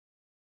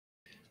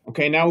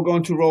Okay, now we're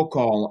going to roll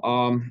call.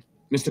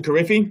 Mr.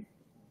 Carriffy?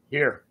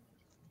 Here.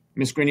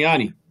 Ms.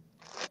 Grignani?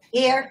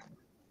 Here.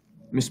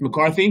 Ms.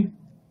 McCarthy?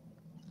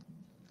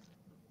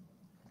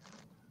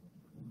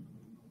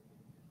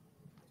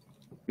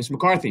 Ms.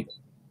 McCarthy?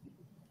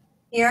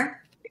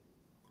 Here.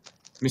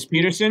 Ms.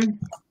 Peterson?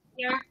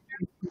 Here.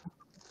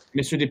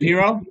 Mr.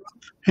 DePiero?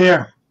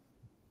 Here.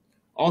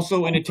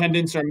 Also in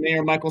attendance are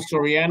Mayor Michael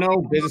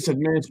Soriano, Business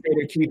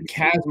Administrator Keith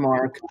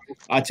Kazmark,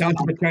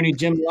 Township Attorney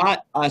Jim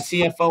Lott,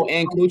 CFO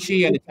Ann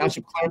Cucci, and the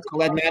Township Clerk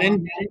Colette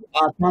Madden.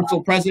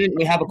 Council President,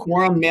 we have a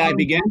quorum. May I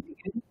begin?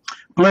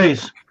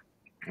 Please.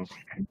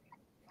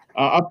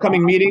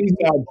 Upcoming meetings,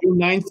 June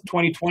 9th,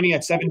 2020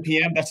 at 7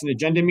 p.m. That's an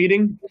agenda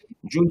meeting.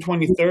 June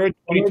 23rd,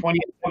 2020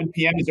 at 7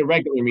 p.m. is a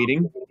regular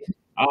meeting.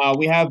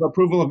 We have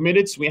approval of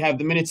minutes. We have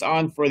the minutes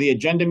on for the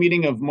agenda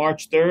meeting of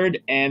March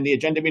 3rd and the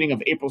agenda meeting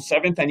of April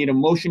 7th. I need a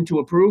motion to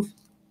approve.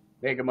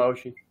 Make a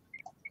motion.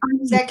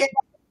 Second.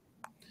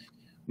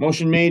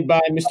 Motion made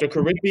by Mr.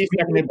 Carriffy,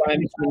 seconded by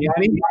Ms.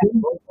 Grignani.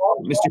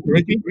 Mr.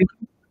 Carriffy?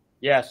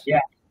 Yes.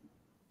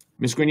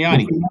 Ms.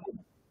 Grignani?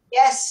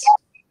 Yes.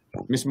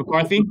 Ms.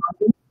 McCarthy?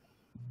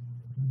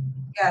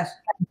 Yes.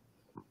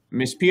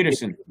 Ms.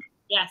 Peterson?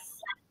 Yes.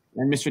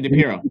 And Mr.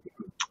 DePiero?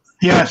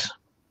 Yes.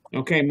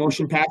 Okay,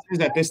 motion passes.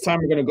 At this time,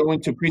 we're going to go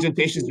into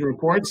presentations and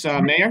reports.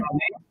 Mayor?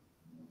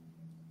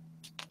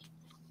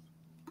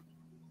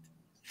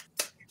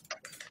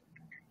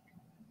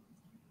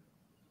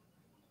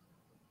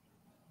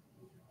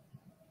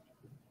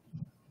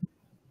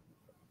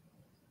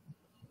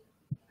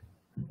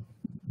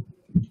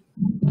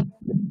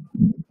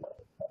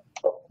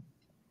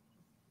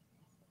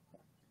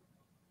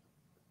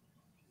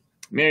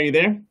 Mayor, you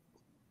there?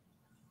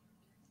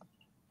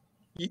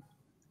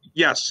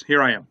 Yes,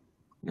 here I am.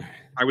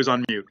 I was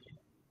on mute.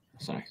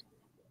 Sorry.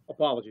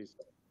 Apologies.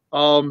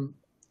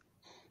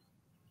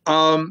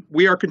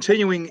 We are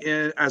continuing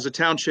as a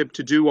township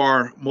to do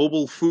our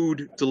mobile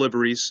food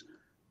deliveries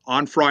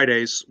on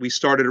Fridays. We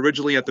started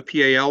originally at the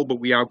PAL, but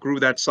we outgrew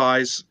that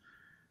size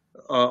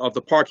of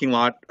the parking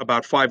lot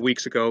about 5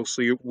 weeks ago.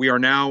 So we are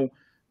now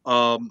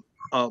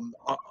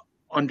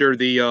under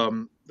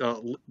the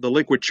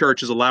Liquid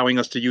Church is allowing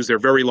us to use their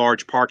very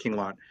large parking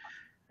lot.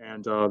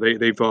 And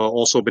they've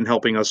also been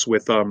helping us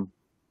with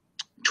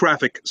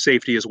traffic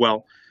safety as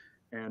well.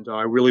 And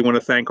I really want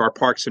to thank our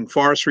Parks and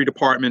Forestry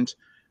Department,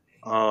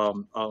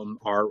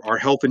 our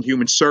Health and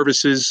Human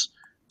Services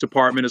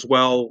Department as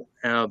well,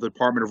 the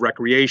Department of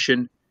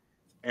Recreation,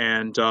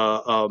 and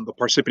the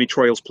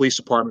Parsippany-Troy Police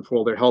Department for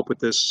all their help with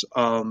this.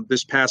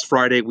 This past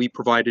Friday, we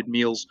provided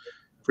meals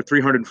for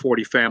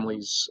 340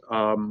 families.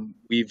 We're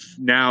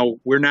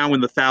now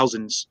in the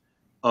thousands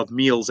of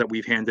meals that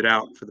we've handed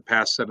out for the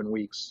past 7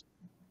 weeks.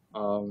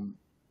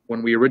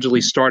 When we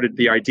originally started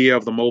the idea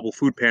of the mobile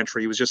food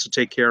pantry, it was just to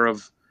take care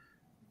of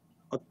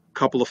a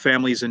couple of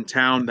families in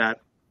town that,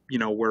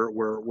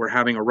 were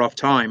having a rough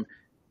time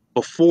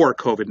before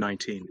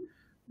COVID-19.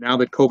 Now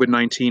that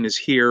COVID-19 is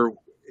here,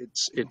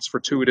 it's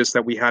fortuitous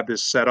that we had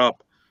this set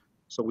up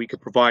so we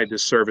could provide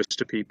this service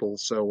to people.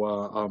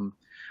 So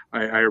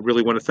I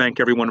really want to thank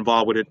everyone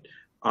involved with it.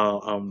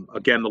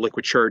 Again, the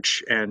Liquid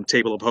Church and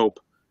Table of Hope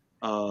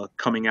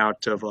coming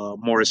out of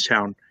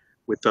Morristown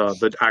with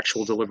the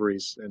actual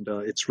deliveries, and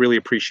it's really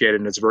appreciated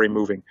and it's very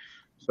moving.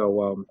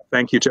 So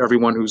thank you to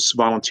everyone who's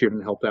volunteered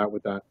and helped out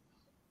with that.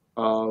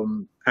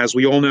 As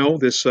we all know,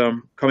 this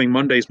coming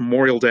Monday is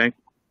Memorial Day.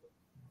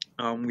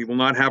 We will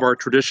not have our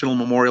traditional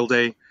Memorial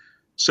Day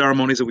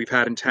ceremonies that we've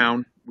had in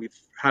town. We've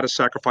had to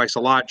sacrifice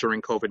a lot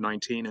during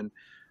COVID-19, and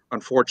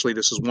unfortunately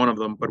this is one of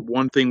them. But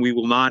one thing we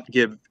will not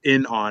give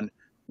in on,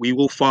 we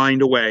will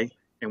find a way,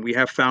 and we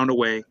have found a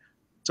way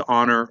to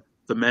honor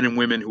the men and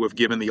women who have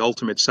given the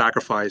ultimate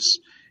sacrifice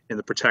in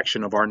the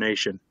protection of our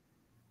nation.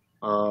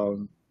 I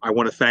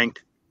want to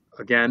thank,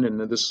 again, and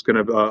this is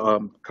going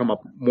to come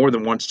up more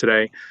than once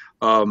today,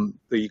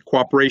 the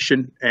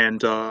cooperation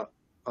and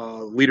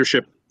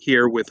leadership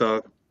here with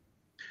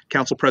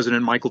Council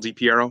President Michael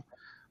DiPiero.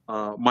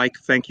 Mike,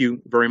 thank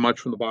you very much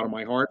from the bottom of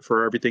my heart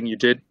for everything you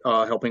did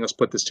helping us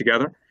put this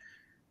together.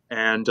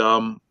 And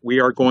we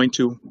are going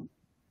to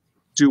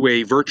do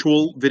a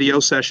virtual video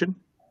session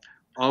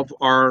of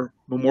our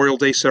Memorial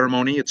Day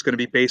ceremony. It's going to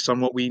be based on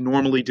what we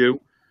normally do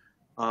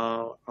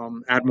at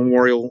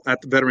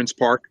the Veterans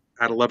Park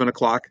at 11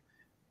 o'clock.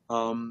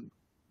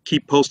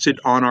 Keep posted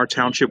on our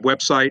township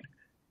website,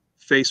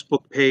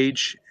 Facebook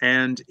page,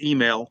 and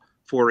email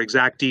for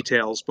exact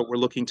details, but we're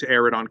looking to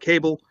air it on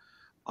cable,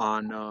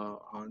 on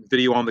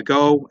video on the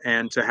go,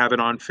 and to have it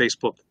on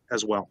Facebook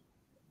as well.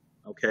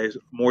 Okay,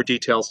 more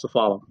details to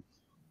follow.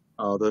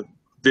 The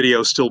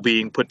video is still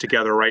being put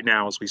together right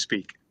now as we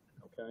speak.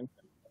 Okay.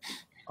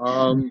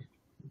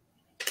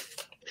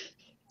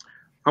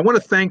 I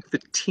want to thank the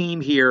team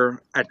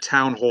here at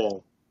Town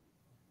Hall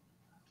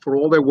for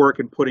all their work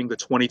in putting the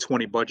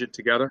 2020 budget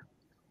together.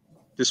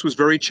 This was a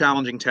very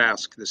challenging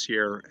task this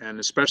year, and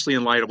especially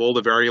in light of all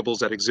the variables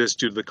that exist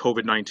due to the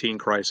COVID-19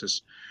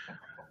 crisis.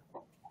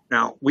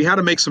 Now, we had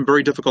to make some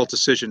very difficult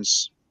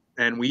decisions,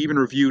 and we even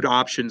reviewed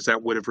options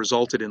that would have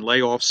resulted in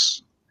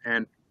layoffs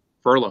and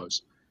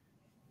furloughs.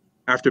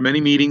 After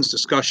many meetings,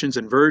 discussions,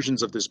 and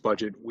versions of this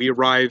budget, we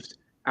arrived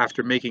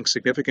after making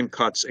significant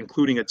cuts,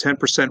 including a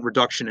 10%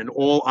 reduction in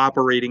all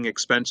operating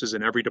expenses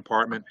in every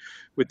department,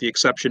 with the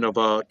exception of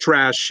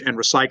trash and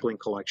recycling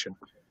collection,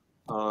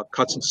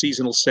 cuts in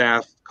seasonal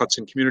staff, cuts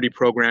in community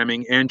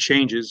programming, and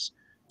changes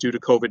due to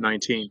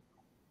COVID-19.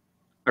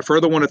 I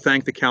further want to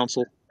thank the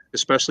Council,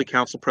 especially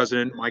Council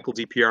President Michael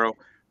DiPiero,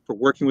 for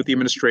working with the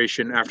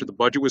administration after the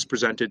budget was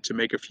presented to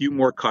make a few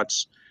more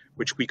cuts,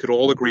 which we could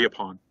all agree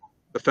upon.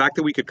 The fact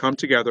that we could come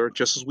together,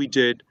 just as we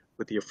did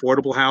with the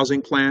affordable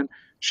housing plan,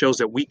 shows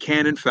that we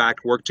can, in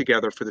fact, work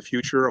together for the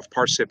future of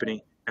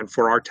Parsippany and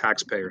for our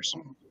taxpayers.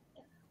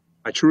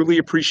 I truly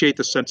appreciate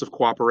the sense of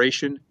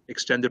cooperation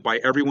extended by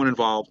everyone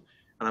involved,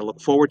 and I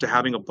look forward to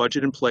having a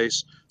budget in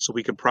place so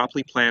we can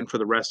properly plan for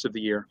the rest of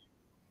the year.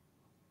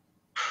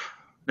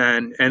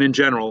 And in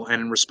general,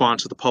 and in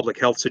response to the public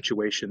health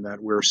situation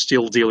that we're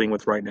still dealing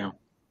with right now.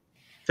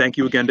 Thank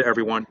you again to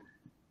everyone.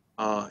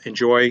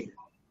 Enjoy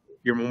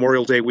your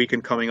Memorial Day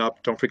weekend coming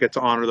up. Don't forget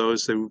to honor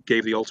those who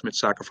gave the ultimate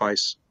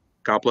sacrifice.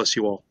 God bless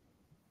you all.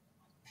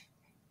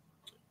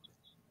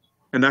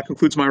 And that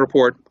concludes my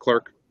report,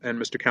 Clerk and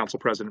Mr. Council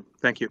President.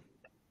 Thank you.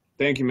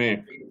 Thank you,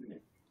 Mayor.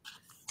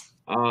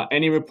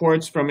 Any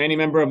reports from any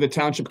member of the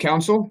Township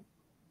Council?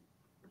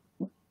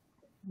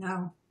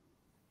 No.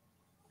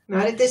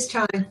 Not at this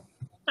time.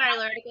 Sorry,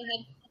 Laura, go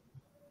ahead.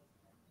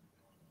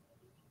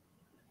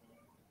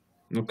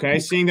 Okay,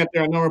 seeing that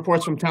there are no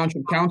reports from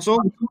Township Council.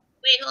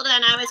 Wait, hold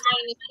on. I was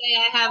going to say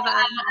I have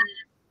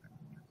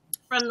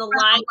from the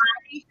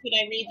library. Could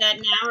I read that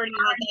now, or do you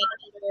want that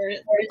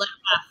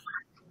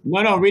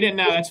under No, read it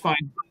now. That's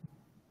fine.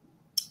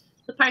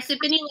 The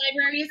Parsippany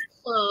Library is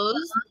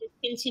closed. It's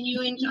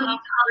continuing to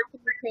offer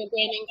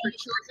programming for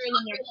children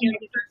and their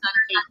caregivers on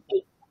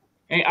Facebook.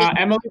 Hey,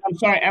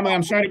 Emily,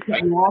 I'm sorry to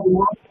cut you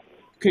off.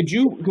 Could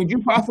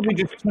you possibly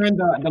just turn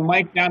the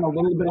mic down a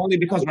little bit, only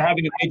because we're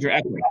having a major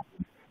echo?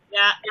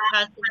 Yeah,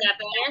 is that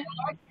better?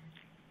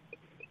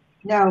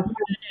 No. Now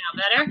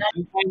better?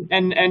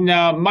 And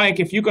Mike,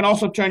 if you can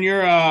also turn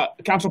your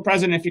Council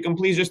President, if you can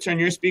please just turn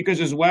your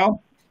speakers as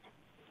well.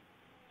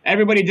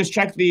 Everybody just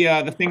check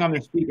the thing on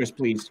their speakers,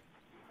 please.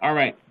 All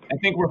right, I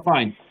think we're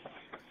fine.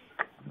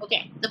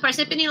 Okay, the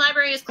Parsippany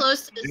Library is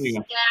closed to the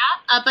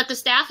staff, but the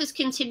staff is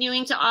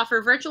continuing to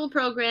offer virtual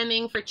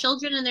programming for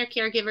children and their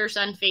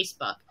caregivers on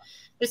Facebook.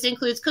 This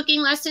includes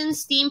cooking lessons,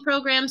 STEAM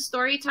programs,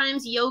 story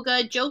times,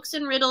 yoga, jokes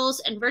and riddles,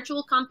 and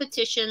virtual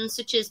competitions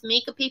such as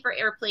Make a Paper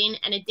Airplane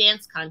and a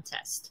dance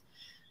contest.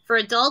 For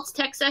adults,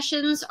 tech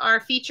sessions are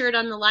featured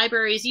on the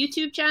library's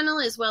YouTube channel,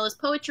 as well as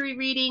poetry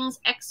readings,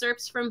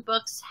 excerpts from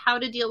books, how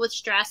to deal with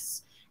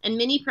stress, and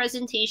mini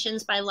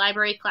presentations by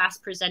library class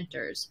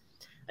presenters.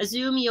 A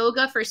Zoom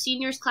yoga for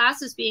seniors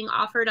class is being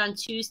offered on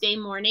Tuesday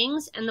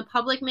mornings, and the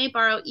public may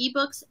borrow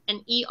ebooks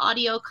and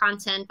e-audio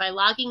content by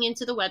logging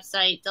into the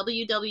website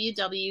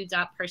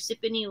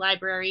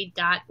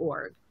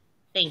www.parsippanylibrary.org.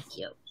 Thank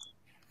you.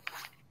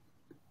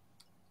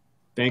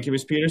 Thank you,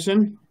 Ms.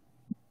 Peterson.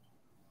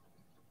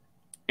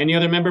 Any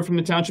other member from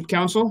the Township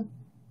Council?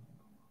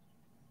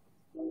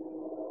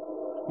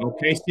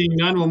 Okay, seeing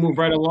none, we'll move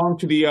right along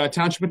to the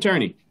Township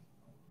Attorney.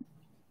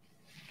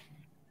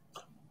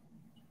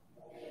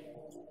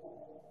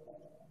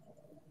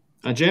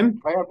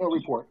 Jim? I have no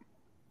report.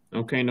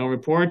 Okay, no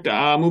report.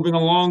 Moving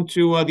along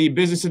to the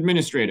Business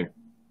Administrator.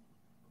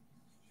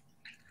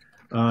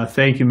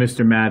 Thank you,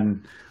 Mr.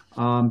 Madden.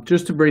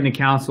 Just to bring the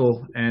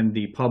council and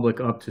the public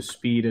up to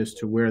speed as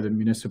to where the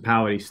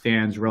municipality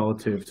stands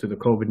relative to the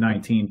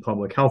COVID-19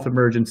 public health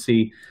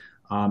emergency.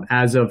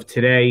 As of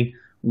today,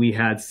 we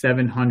had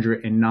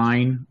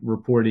 709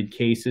 reported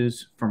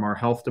cases from our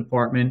health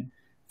department.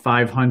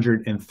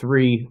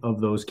 503 of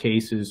those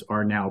cases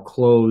are now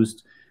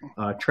closed.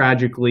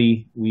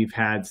 Tragically, we've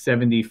had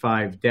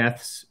 75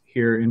 deaths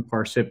here in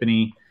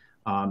Parsippany.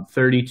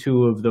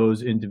 32 of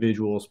those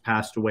individuals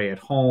passed away at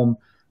home.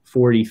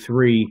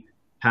 43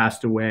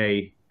 passed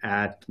away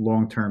at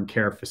long-term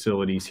care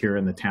facilities here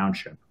in the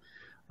township.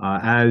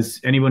 As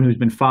anyone who's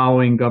been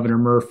following Governor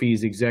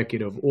Murphy's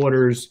executive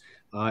orders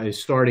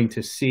is starting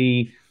to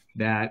see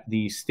that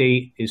the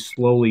state is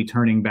slowly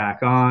turning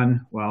back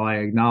on. While I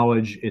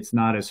acknowledge it's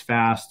not as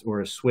fast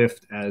or as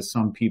swift as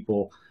some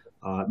people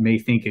may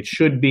think it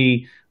should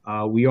be,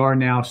 we are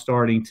now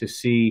starting to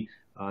see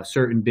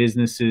certain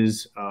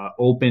businesses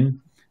open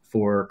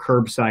for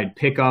curbside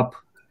pickup,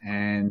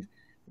 and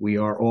we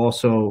are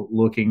also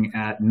looking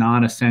at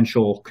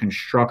non-essential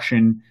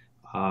construction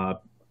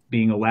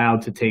being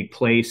allowed to take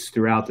place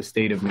throughout the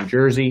state of New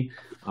Jersey.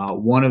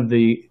 One of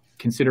the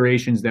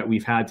considerations that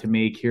we've had to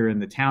make here in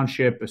the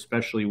township,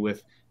 especially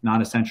with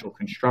non-essential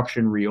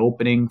construction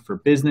reopening for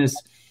business,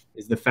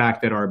 is the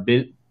fact that our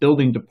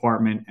building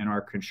department and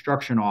our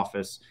construction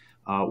office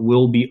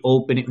will be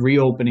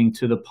reopening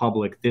to the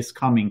public this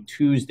coming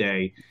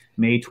Tuesday,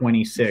 May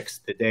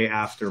 26th, the day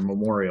after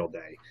Memorial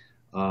Day.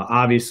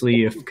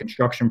 Obviously, if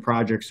construction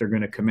projects are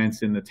going to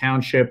commence in the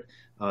township,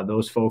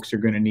 those folks are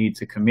going to need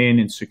to come in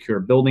and secure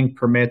building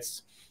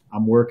permits.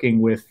 I'm working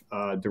with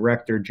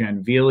Director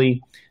Jen Veely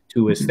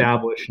to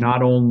establish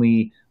not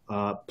only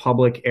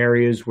public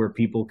areas where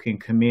people can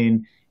come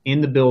in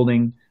the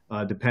building,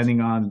 depending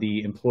on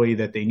the employee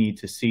that they need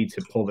to see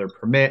to pull their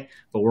permit,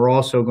 but we're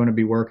also going to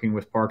be working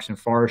with Parks and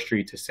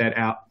Forestry to set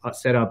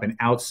up an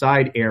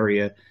outside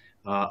area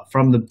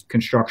from the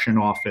construction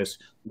office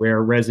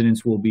where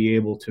residents will be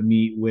able to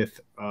meet with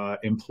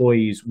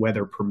employees,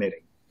 weather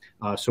permitting.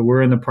 So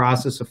we're in the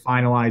process of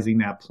finalizing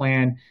that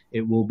plan.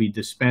 It will be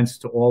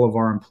dispensed to all of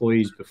our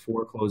employees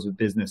before close of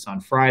business on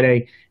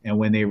Friday. And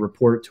when they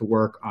report to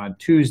work on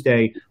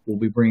Tuesday, we'll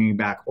be bringing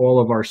back all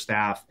of our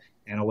staff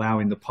and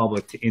allowing the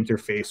public to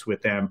interface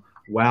with them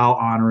while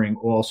honoring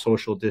all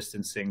social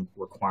distancing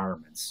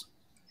requirements.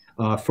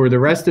 For the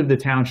rest of the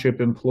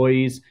township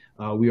employees,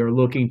 we are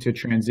looking to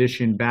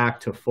transition back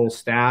to full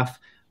staff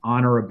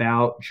on or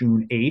about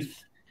June 8th.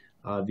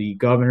 The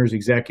governor's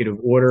executive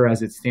order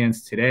as it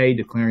stands today,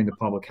 declaring the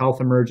public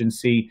health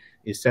emergency,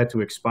 is set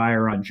to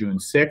expire on June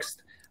 6th.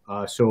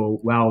 So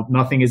while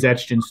nothing is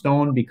etched in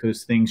stone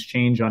because things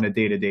change on a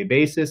day-to-day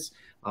basis,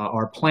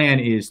 our plan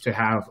is to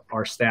have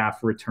our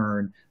staff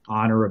return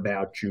on or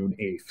about June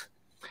 8th.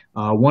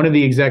 One of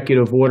the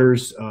executive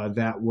orders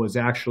that was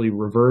actually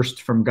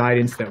reversed from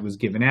guidance that was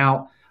given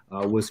out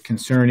was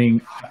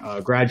concerning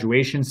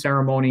graduation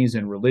ceremonies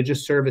and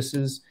religious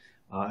services.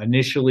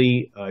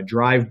 Initially,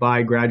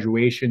 drive-by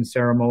graduation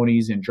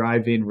ceremonies and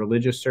drive-in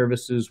religious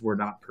services were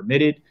not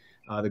permitted.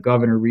 The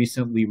governor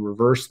recently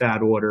reversed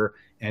that order,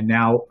 and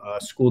now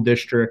school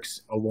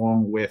districts,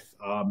 along with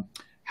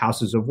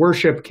houses of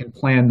worship, can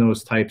plan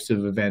those types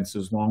of events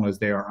as long as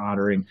they are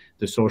honoring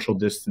the social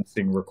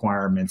distancing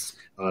requirements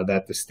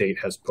that the state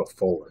has put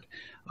forward.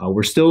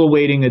 We're still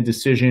awaiting a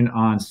decision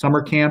on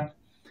summer camp.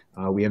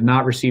 We have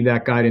not received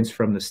that guidance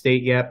from the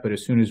state yet, but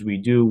as soon as we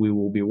do, we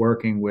will be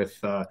working with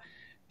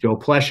Joe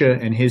Plescia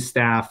and his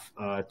staff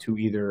to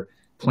either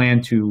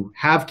plan to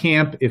have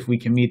camp if we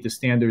can meet the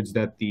standards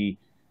that the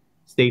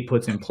state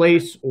puts in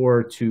place,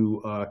 or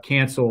to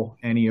cancel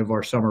any of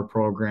our summer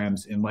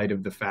programs in light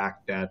of the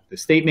fact that the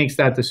state makes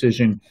that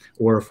decision,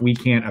 or if we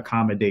can't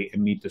accommodate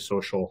and meet the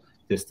social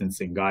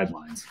distancing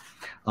guidelines.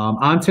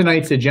 On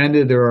tonight's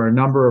agenda, there are a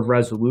number of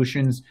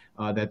resolutions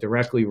that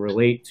directly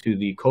relate to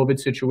the COVID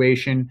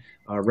situation.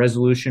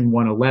 Resolution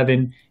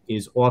 111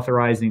 is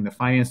authorizing the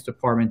Finance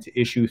Department to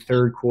issue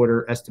third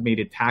quarter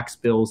estimated tax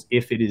bills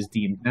if it is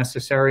deemed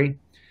necessary.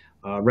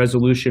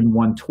 Resolution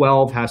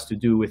 112 has to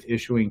do with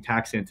issuing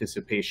tax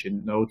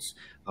anticipation notes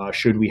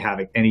should we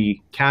have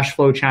any cash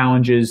flow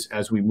challenges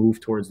as we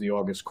move towards the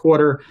August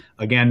quarter.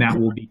 Again, that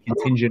will be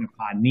contingent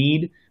upon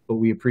need, but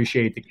we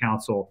appreciate the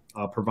council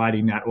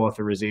providing that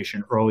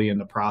authorization early in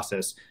the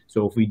process.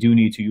 So if we do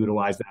need to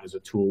utilize that as a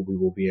tool, we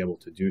will be able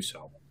to do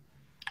so.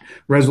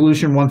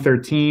 Resolution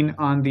 113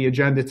 on the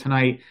agenda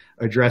tonight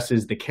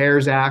addresses the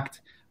CARES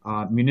Act.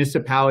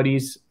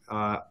 Municipalities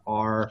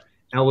are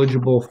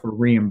eligible for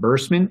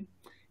reimbursement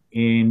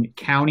in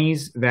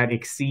counties that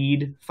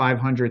exceed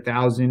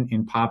 500,000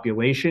 in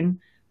population.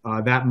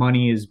 That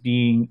money is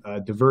being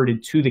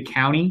diverted to the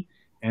county,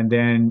 and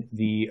then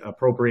the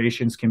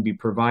appropriations can be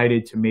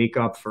provided to make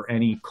up for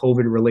any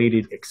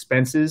COVID-related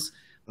expenses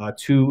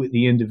to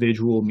the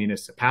individual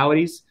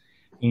municipalities.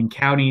 In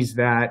counties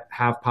that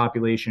have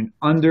population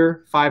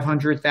under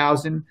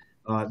 500,000,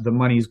 the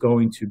money is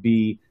going to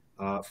be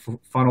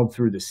funneled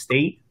through the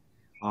state.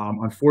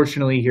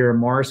 Unfortunately, here in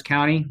Morris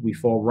County, we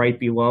fall right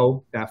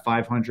below that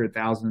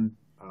 500,000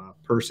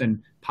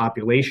 person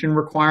population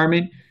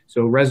requirement.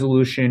 So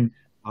Resolution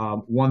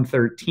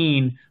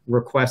 113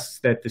 requests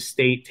that the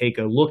state take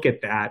a look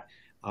at that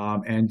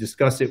and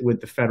discuss it with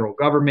the federal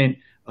government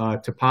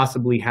to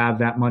possibly have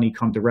that money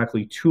come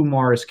directly to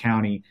Morris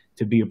County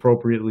to be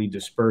appropriately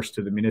dispersed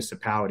to the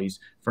municipalities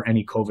for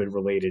any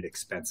COVID-related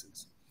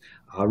expenses.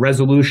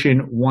 Resolution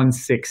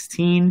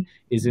 116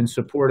 is in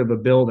support of a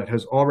bill that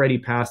has already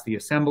passed the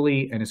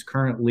Assembly and is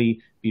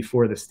currently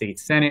before the State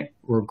Senate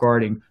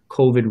regarding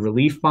COVID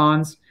relief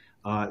bonds.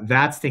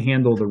 That's to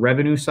handle the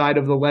revenue side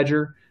of the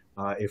ledger.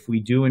 If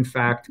we do, in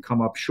fact,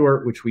 come up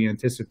short, which we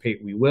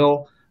anticipate we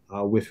will,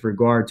 with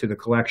regard to the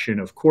collection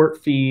of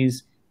court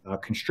fees,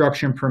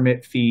 construction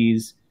permit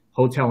fees,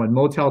 hotel and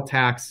motel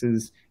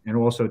taxes, and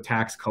also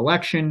tax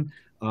collection,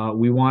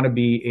 we want to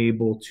be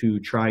able to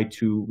try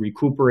to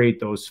recuperate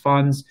those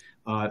funds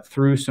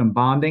through some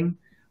bonding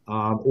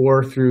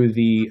or through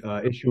the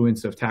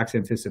issuance of tax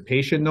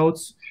anticipation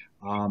notes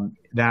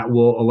that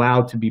will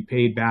allow to be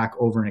paid back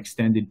over an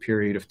extended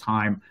period of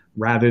time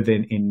rather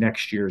than in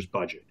next year's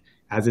budget.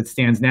 As it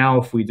stands now,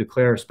 if we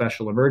declare a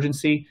special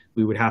emergency,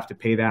 we would have to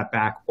pay that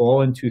back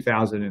all in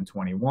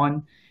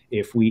 2021.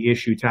 If we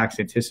issue tax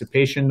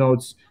anticipation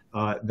notes,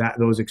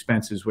 those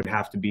expenses would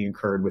have to be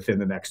incurred within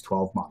the next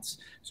 12 months.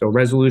 So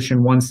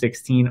Resolution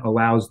 116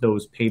 allows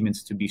those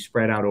payments to be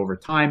spread out over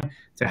time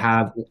to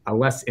have a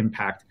less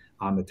impact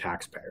on the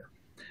taxpayer.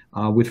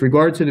 With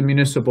regard to the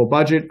municipal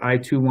budget, I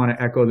too want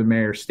to echo the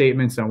mayor's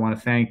statements. I want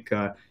to thank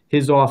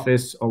his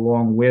office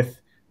along with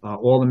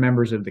all the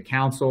members of the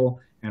council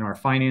and our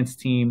finance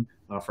team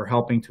for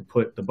helping to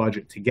put the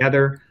budget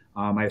together.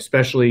 I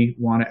especially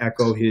want to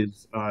echo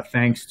his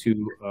thanks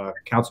to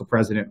Council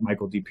President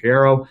Michael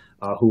DiPiero,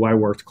 who I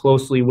worked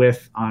closely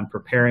with on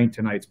preparing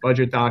tonight's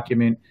budget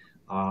document.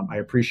 I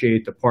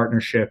appreciate the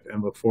partnership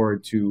and look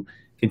forward to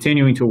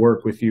continuing to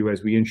work with you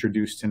as we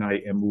introduce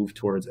tonight and move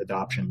towards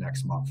adoption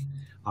next month.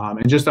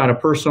 And just on a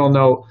personal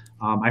note,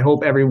 I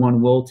hope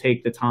everyone will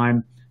take the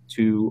time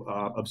to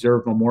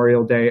observe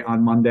Memorial Day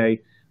on Monday.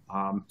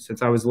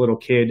 Since I was a little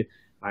kid,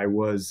 it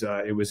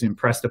was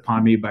impressed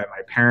upon me by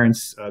my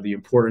parents the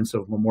importance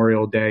of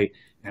Memorial Day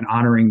and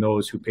honoring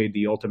those who paid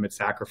the ultimate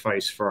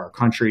sacrifice for our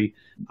country.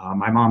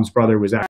 My mom's brother was